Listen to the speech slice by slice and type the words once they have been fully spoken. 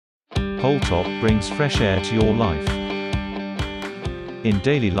Holtop brings fresh air to your life. In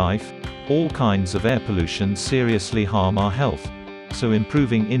daily life, all kinds of air pollution seriously harm our health, so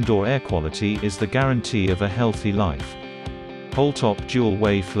improving indoor air quality is the guarantee of a healthy life. Holtop dual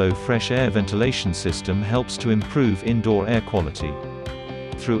wave flow fresh air ventilation system helps to improve indoor air quality.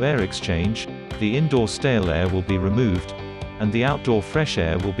 Through air exchange, the indoor stale air will be removed, and the outdoor fresh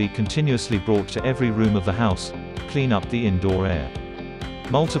air will be continuously brought to every room of the house, clean up the indoor air.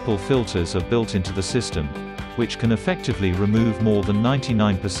 Multiple filters are built into the system, which can effectively remove more than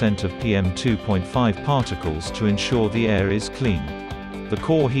 99% of PM 2.5 particles to ensure the air is clean. The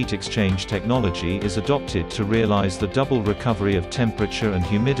core heat exchange technology is adopted to realize the double recovery of temperature and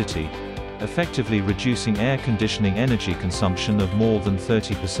humidity, effectively reducing air conditioning energy consumption of more than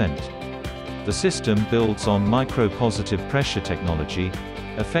 30%. The system builds on micro-positive pressure technology,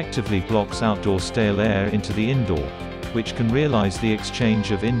 effectively blocks outdoor stale air into the indoor, which can realize the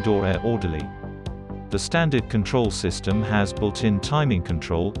exchange of indoor air orderly. The standard control system has built-in timing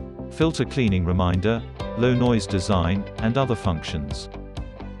control, filter cleaning reminder, low noise design, and other functions.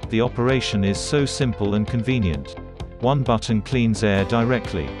 The operation is so simple and convenient. One button cleans air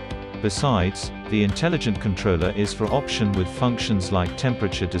directly. Besides, the intelligent controller is for option with functions like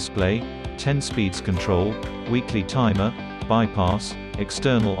temperature display, 10 speeds control, weekly timer, bypass,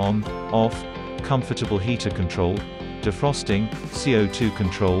 external on, off, comfortable heater control, defrosting, CO2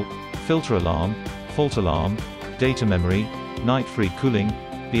 control, filter alarm, fault alarm, data memory, night-free cooling,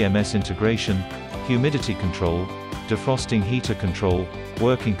 BMS integration, humidity control, defrosting heater control,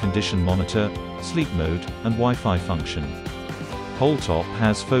 working condition monitor, sleep mode, and Wi-Fi function. Holtop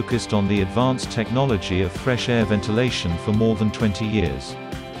has focused on the advanced technology of fresh air ventilation for more than 20 years.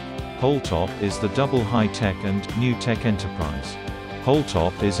 Holtop is the double high-tech and new-tech enterprise.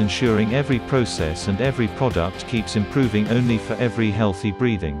 Holtop is ensuring every process and every product keeps improving only for every healthy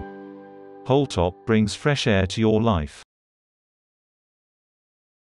breathing. Holtop brings fresh air to your life.